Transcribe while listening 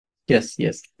Yes,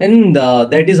 yes. And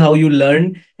that is how you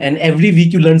learn. And every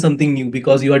week you learn something new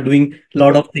because you are doing a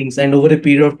lot of things. And over a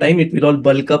period of time, it will all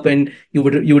bulk up, and you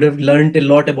would have learned a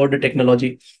lot about the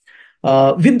technology.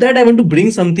 With that, I want to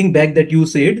bring something back that you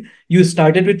said. You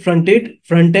started with front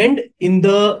end in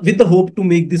the with the hope to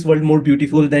make this world more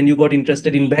beautiful. Then you got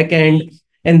interested in back end,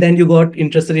 and then you got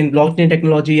interested in blockchain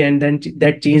technology, and then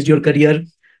that changed your career.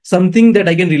 Something that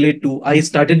I can relate to. I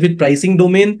started with pricing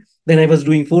domain, then I was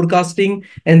doing forecasting,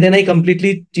 and then I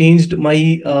completely changed my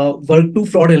work to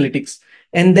fraud analytics.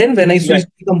 And then when I Right. switched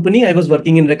the company, I was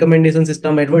working in recommendation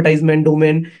system, advertisement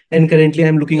domain, and currently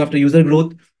I'm looking after user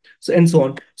growth, so and so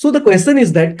on. So the question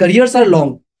is that careers are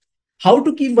long. How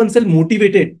to keep oneself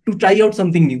motivated to try out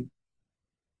something new?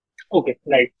 Okay,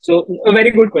 right. So a very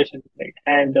good question, right?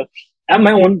 And I have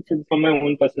my own from my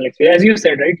own personal experience. As you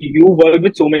said, right, you work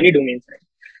with so many domains. Right?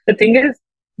 The thing is,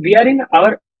 we are in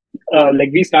our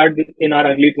like we start with in our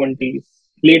early 20s,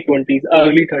 late 20s,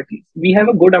 early 30s. We have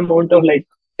a good amount of like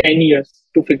 10 years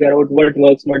to figure out what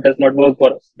works, what does not work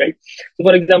for us, right? So,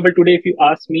 for example, today, if you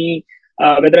ask me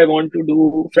whether I want to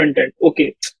do front end,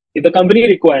 okay, if the company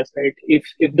requires, right,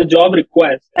 if the job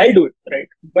requires, I'll do it, right?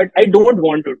 But I don't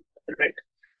want to, right?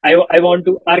 I want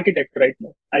to architect right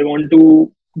now. I want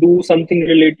to do something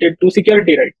related to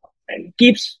security right now, and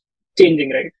keeps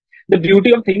changing, right? The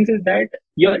beauty of things is that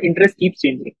your interest keeps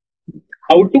changing.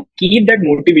 How to keep that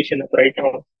motivation up right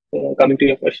now? Coming to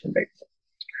your question, right?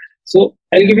 So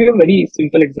I'll give you a very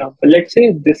simple example. Let's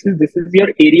say this is your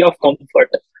area of comfort,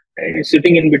 right? You're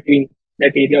sitting in between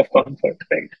that area of comfort,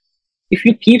 right? If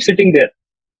you keep sitting there,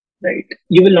 right,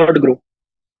 you will not grow.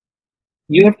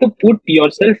 You have to put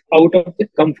yourself out of the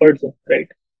comfort zone, right?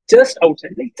 Just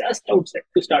outside, like just outside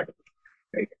to start with,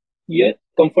 right? Your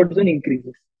comfort zone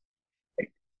increases, right?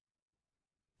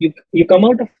 You come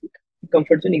out of it,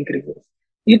 comfort zone increases.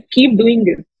 You keep doing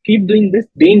this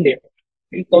day in day out.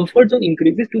 Your comfort zone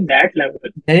increases to that level,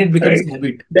 Then it becomes right? a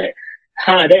habit. That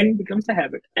then it becomes a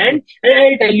habit. And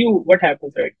I tell you what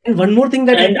happens, right? And one more thing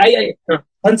that And happens,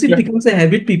 once it yeah. becomes a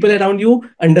habit, people around you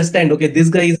understand, okay, this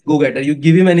guy is go-getter. You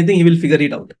give him anything, he will figure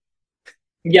it out.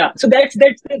 Yeah, so that's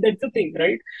the thing,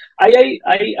 right?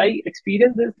 I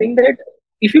experience this thing that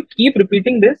if you keep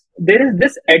repeating this, there is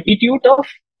this attitude of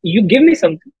you give me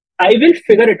something, I will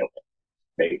figure it out,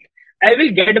 right? I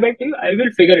will get back to you, I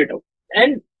will figure it out.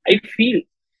 And I feel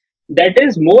that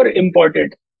is more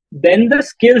important than the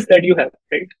skills that you have,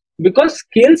 right? Because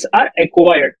skills are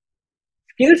acquired,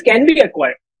 skills can be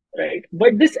acquired, right?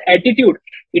 But this attitude,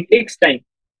 it takes time,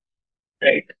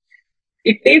 right?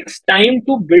 It takes time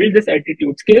to build this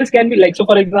attitude. Skills can be like, so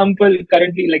for example,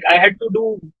 currently, like I had to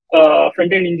do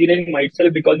front end engineering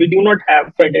myself because we do not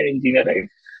have front end engineer, right?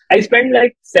 I spent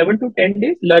like 7 to 10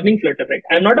 days learning Flutter, right?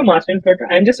 I'm not a master in Flutter.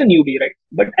 I'm just a newbie, right?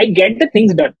 But I get the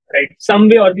things done, right? Some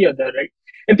way or the other, right?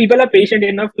 And people are patient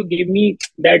enough to give me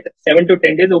that 7 to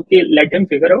 10 days. Okay, let him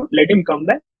figure out, let him come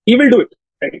back. He will do it,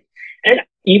 right? And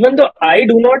even though I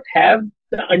do not have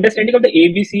the understanding of the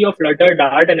ABC of Flutter,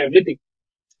 Dart, and everything,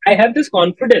 I have this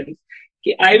confidence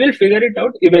that I will figure it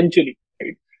out eventually,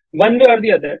 right? One way or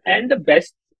the other. And the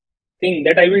best thing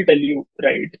that I will tell you,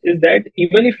 right, is that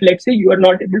even if, let's say, you are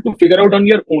not able to figure out on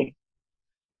your own,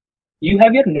 you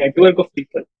have your network of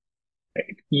people,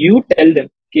 right? You tell them,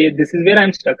 okay, this is where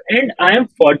I'm stuck. And I am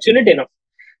fortunate enough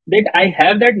that I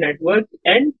have that network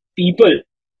and people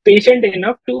patient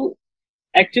enough to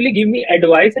actually give me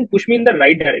advice and push me in the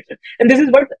right direction. And this is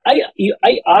what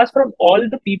I ask from all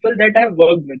the people that I have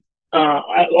worked with,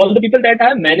 all the people that I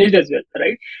have managed as well,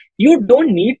 right? You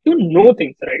don't need to know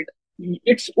things, right?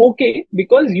 It's okay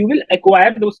because you will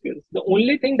acquire those skills. The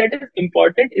only thing that is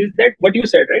important is that what you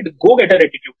said, right? Go getter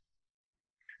attitude,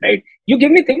 right? You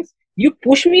give me things, you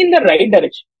push me in the right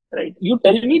direction, right? You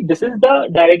tell me this is the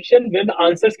direction where the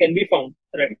answers can be found,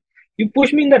 right? You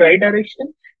push me in the right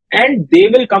direction, and they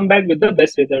will come back with the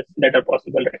best results that are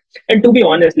possible, right? And to be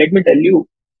honest, let me tell you,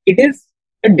 it is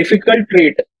a difficult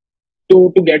trait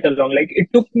to get along. Like it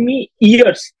took me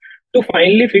years to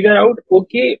finally figure out,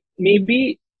 okay,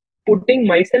 maybe putting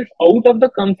myself out of the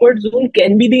comfort zone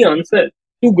can be the answer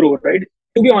to grow, right?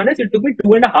 To be honest, it took me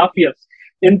 2.5 years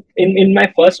in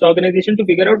my first organization to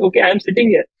figure out, okay, I'm sitting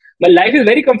here. My life is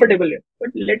very comfortable here,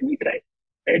 but let me try.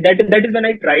 Right? That is when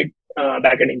I tried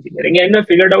backend engineering and I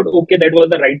figured out, okay, that was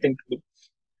the right thing to do.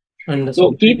 So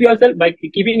Understood. keep yourself by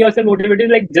keeping yourself motivated,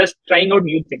 like just trying out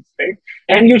new things, right?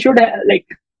 And you should like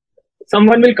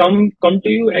someone will come to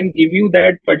you and give you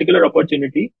that particular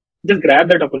opportunity. Just grab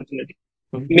that opportunity.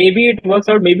 Mhm. Maybe it works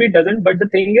out, maybe it doesn't. But the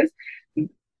thing is,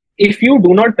 if you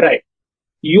do not try,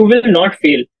 you will not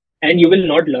fail and you will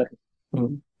not learn,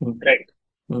 Mhm. Mhm. right?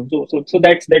 Mhm. So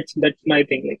that's my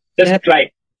thing. Like just Yeah,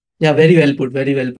 try. Yeah, very well put. Very well